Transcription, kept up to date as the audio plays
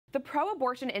The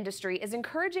pro-abortion industry is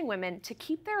encouraging women to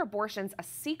keep their abortions a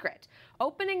secret,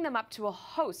 opening them up to a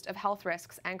host of health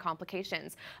risks and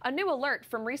complications. A new alert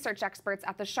from research experts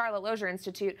at the Charlotte Lozier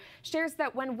Institute shares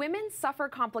that when women suffer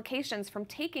complications from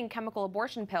taking chemical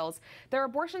abortion pills, their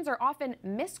abortions are often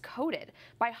miscoded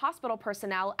by hospital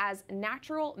personnel as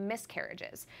natural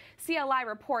miscarriages. CLI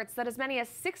reports that as many as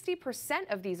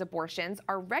 60% of these abortions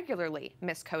are regularly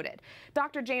miscoded.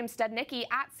 Dr. James Stednicki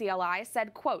at CLI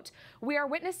said, quote, "We are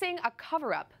witnessing a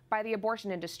cover-up by the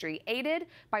abortion industry, aided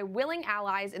by willing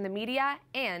allies in the media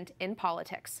and in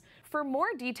politics." For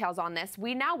more details on this,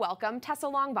 we now welcome Tessa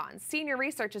Longbons, Senior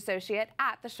Research Associate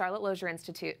at the Charlotte Lozier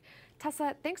Institute.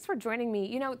 Tessa, thanks for joining me.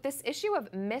 You know, this issue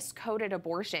of miscoded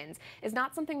abortions is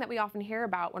not something that we often hear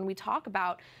about when we talk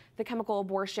about the chemical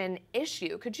abortion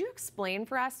issue. Could you explain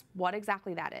for us what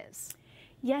exactly that is?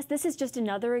 Yes, this is just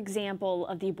another example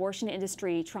of the abortion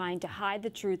industry trying to hide the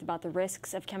truth about the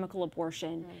risks of chemical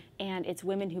abortion, and it's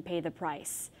women who pay the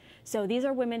price. So these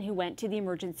are women who went to the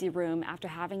emergency room after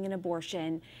having an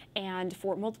abortion, and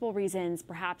for multiple reasons,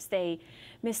 perhaps they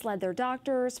misled their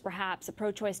doctors, perhaps a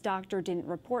pro-choice doctor didn't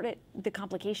report the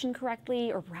complication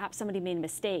correctly, or perhaps somebody made a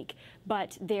mistake,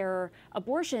 but their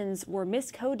abortions were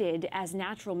miscoded as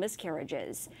natural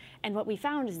miscarriages. And what we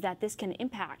found is that this can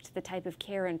impact the type of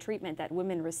care and treatment that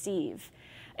women receive.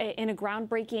 In a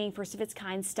groundbreaking, first of its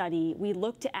kind study, we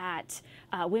looked at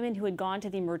women who had gone to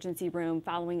the emergency room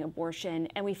following abortion,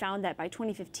 and we found that by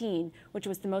 2015, which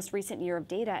was the most recent year of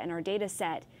data in our data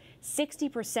set,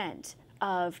 60%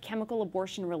 of chemical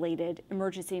abortion-related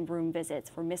emergency room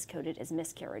visits were miscoded as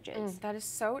miscarriages. That is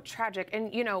so tragic.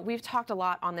 And, you know, we've talked a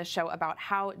lot on this show about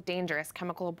how dangerous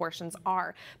chemical abortions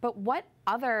are. But what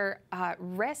other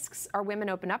risks are women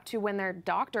open up to when their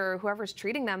doctor or whoever's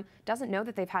treating them doesn't know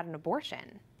that they've had an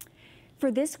abortion? For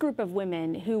this group of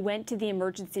women who went to the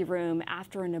emergency room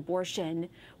after an abortion,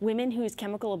 women whose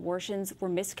chemical abortions were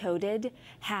miscoded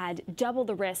had double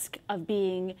the risk of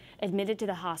being admitted to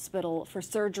the hospital for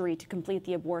surgery to complete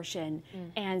the abortion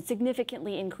and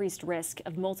significantly increased risk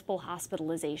of multiple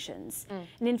hospitalizations.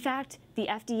 And in fact, the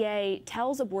FDA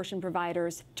tells abortion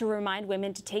providers to remind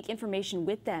women to take information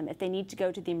with them if they need to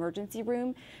go to the emergency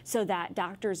room so that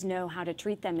doctors know how to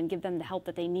treat them and give them the help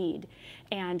that they need.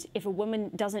 And if a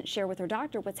woman doesn't share with her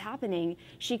doctor what's happening,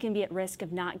 she can be at risk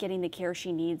of not getting the care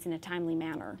she needs in a timely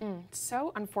manner.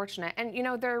 So unfortunate. And, you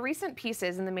know, there are recent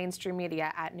pieces in the mainstream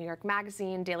media at New York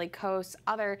Magazine, Daily Kos,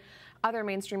 other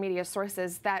mainstream media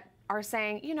sources that are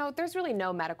saying, you know, there's really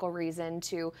no medical reason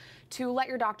to let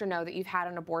your doctor know that you've had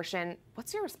an abortion.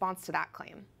 What's your response to that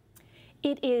claim?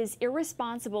 It is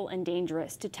irresponsible and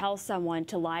dangerous to tell someone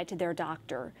to lie to their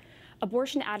doctor.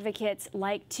 Abortion advocates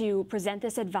like to present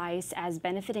this advice as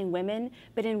benefiting women,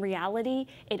 but in reality,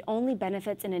 it only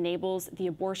benefits and enables the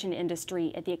abortion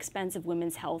industry at the expense of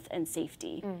women's health and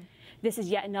safety. This is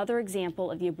yet another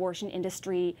example of the abortion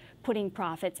industry putting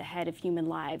profits ahead of human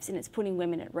lives, and it's putting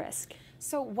women at risk.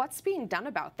 So what's being done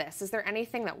about this? Is there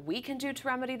anything that we can do to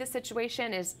remedy the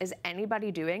situation? Is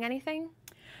anybody doing anything?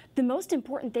 The most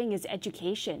important thing is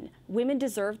education. Women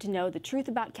deserve to know the truth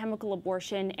about chemical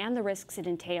abortion and the risks it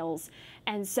entails.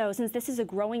 And so since this is a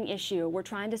growing issue, we're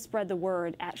trying to spread the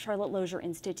word at Charlotte Lozier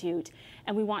Institute.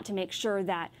 And we want to make sure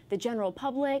that the general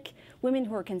public, women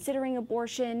who are considering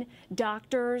abortion,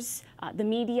 doctors, the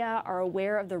media are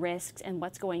aware of the risks and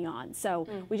what's going on. So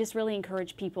we just really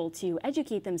encourage people to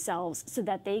educate themselves so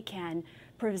that they can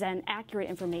present accurate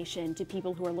information to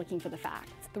people who are looking for the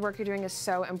facts. The work you're doing is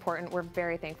so important. We're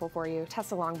very thankful for you.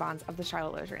 Tessa Longbons of the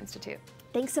Charlotte Lozier Institute.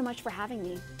 Thanks so much for having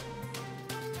me.